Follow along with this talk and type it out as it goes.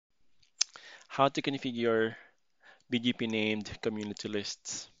how to configure BGP named community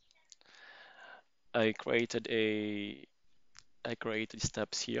lists. I created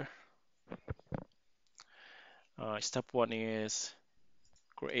steps here. Step one is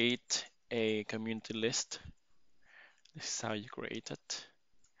create a community list. This is how you create it.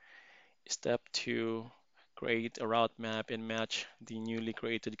 Step two, create a route map and match the newly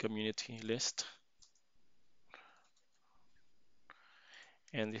created community list.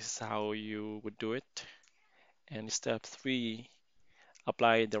 And this is how you would do it. And step three,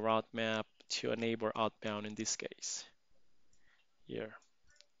 apply the route map to a neighbor outbound in this case, here.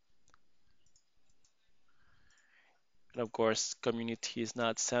 And of course, community is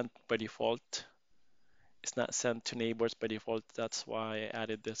not sent by default. It's not sent to neighbors by default. That's why I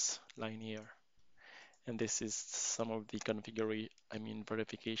added this line here. And this is some of the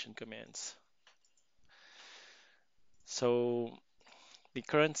verification commands. So the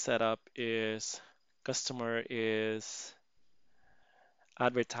current setup is customer is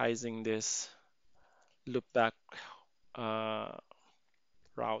advertising this loopback uh,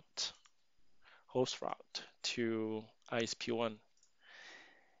 route, host route to ISP1.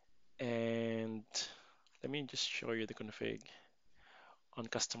 And let me just show you the config on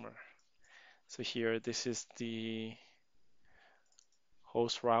customer. So here, this is the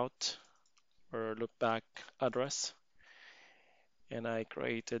host route or loopback address, and I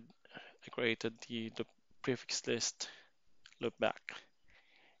created the prefix list loopback,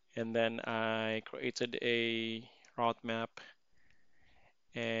 and then I created a route map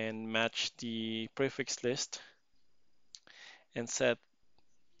and matched the prefix list and set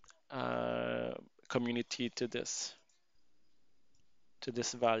community to this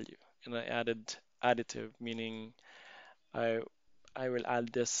value, and I added additive, meaning I will add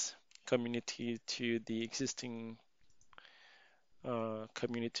this community to the existing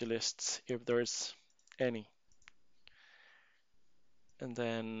community lists if there's any. And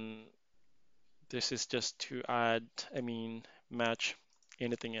then this is just to match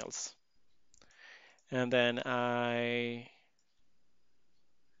anything else. And then I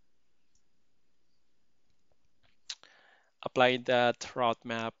applied that route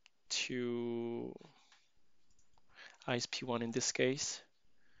map to ISP1 in this case.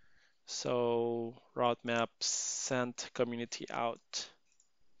 So route map sent community out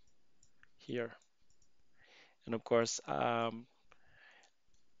here. And of course,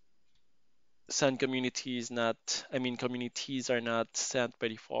 communities are not sent by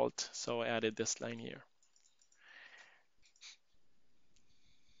default. So I added this line here.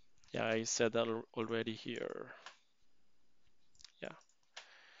 Yeah, I said that already here. Yeah.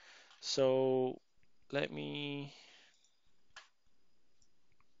 So let me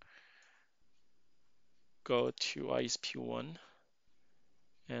go to ISP1,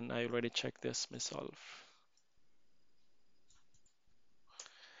 and I already checked this myself.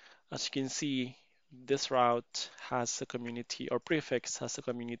 As you can see, this route has a community, or prefix has a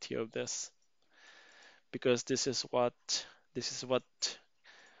community of this, because this is what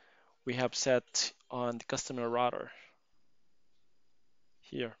we have set on the customer router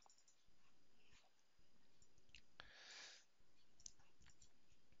here.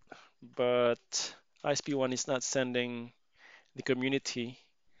 But ISP1 is not sending the community,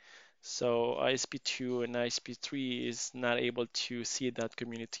 so ISP2 and ISP3 is not able to see that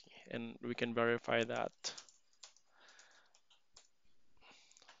community, and we can verify that.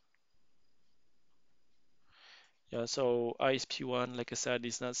 Yeah, so ISP1, like I said,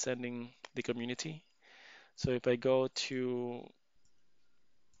 is not sending the community. So if I go to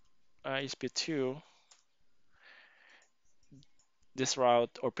ISP2, this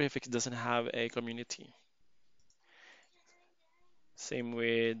route or prefix doesn't have a community. Same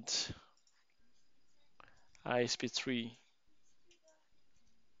with ISP3.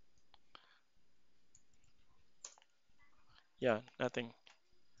 Yeah, nothing.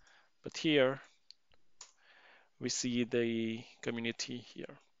 But here we see the community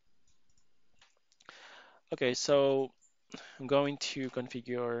here. Okay, so I'm going to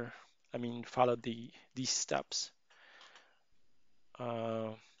follow these steps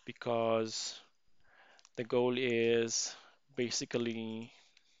because the goal is basically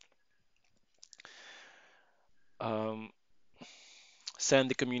send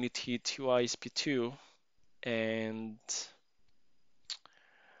the community to ISP2 and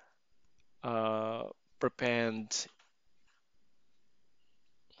prepend,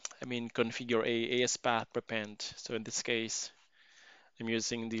 configure a AS path prepend. So in this case, I'm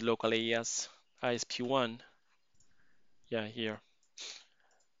using the local AS ISP1. Yeah, here.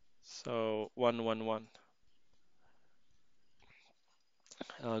 So 111.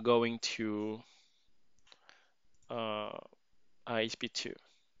 Going to uh, ISP2.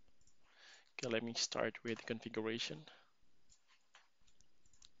 Okay, let me start with configuration.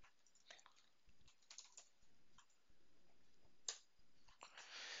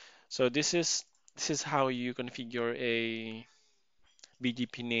 So this is how you configure a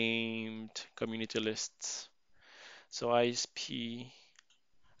BGP named community lists. So IP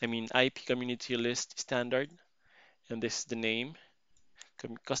community list standard, and this is the name,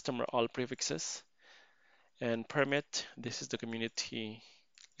 customer all prefixes, and permit, this is the community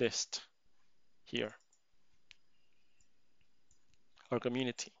list here, or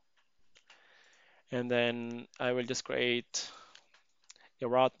community. And then I will just create a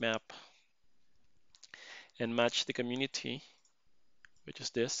route map and match the community, which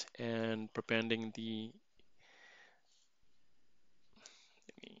is this, and prepending the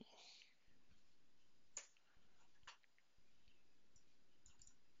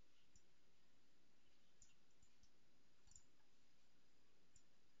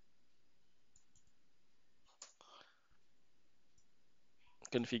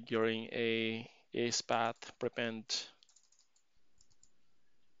configuring a path prepend.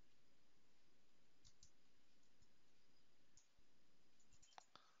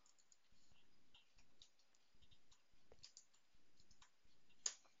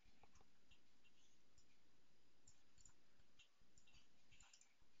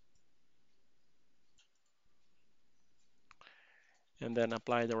 And then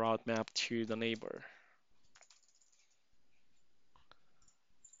apply the route map to the neighbor.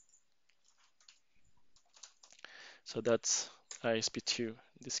 So that's ISP2 in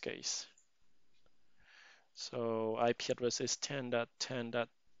this case. So IP address is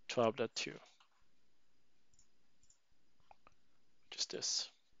 10.10.12.2, just this.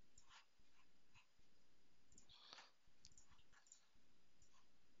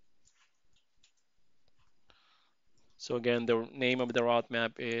 So again, the name of the route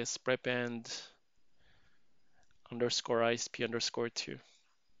map is PREPEND underscore ISP underscore 2.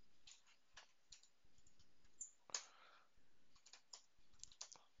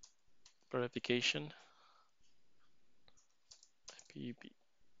 Verification. IPv.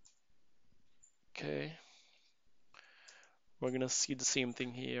 Okay. We're gonna see the same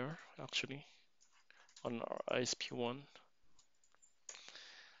thing here actually on our ISP1.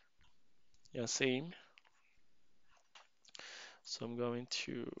 Yeah, same. So I'm going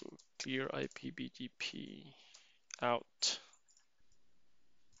to clear IPBGP out.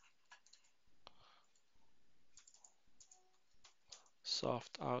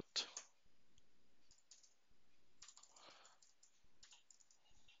 Soft out.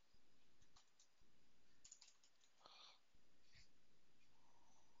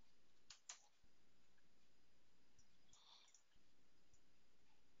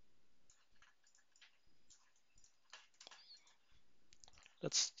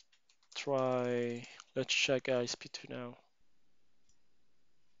 Let's let's check ISP2 now.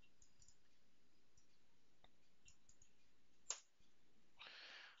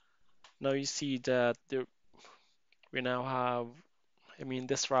 Now you see that we now have,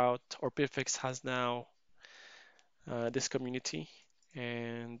 this route or prefix has now this community,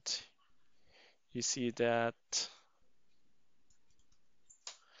 and you see that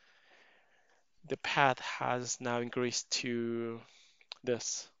the path has now increased to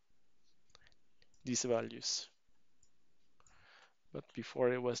these values. But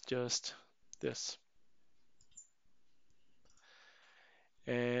before it was just this.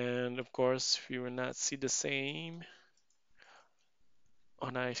 And of course, we will not see the same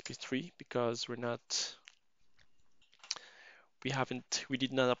on ISP3 because we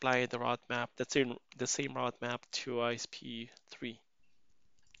did not apply the route map, the same route map to ISP3.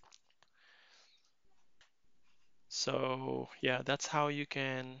 So yeah, that's how you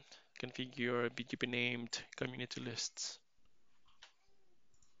can configure BGP named community lists.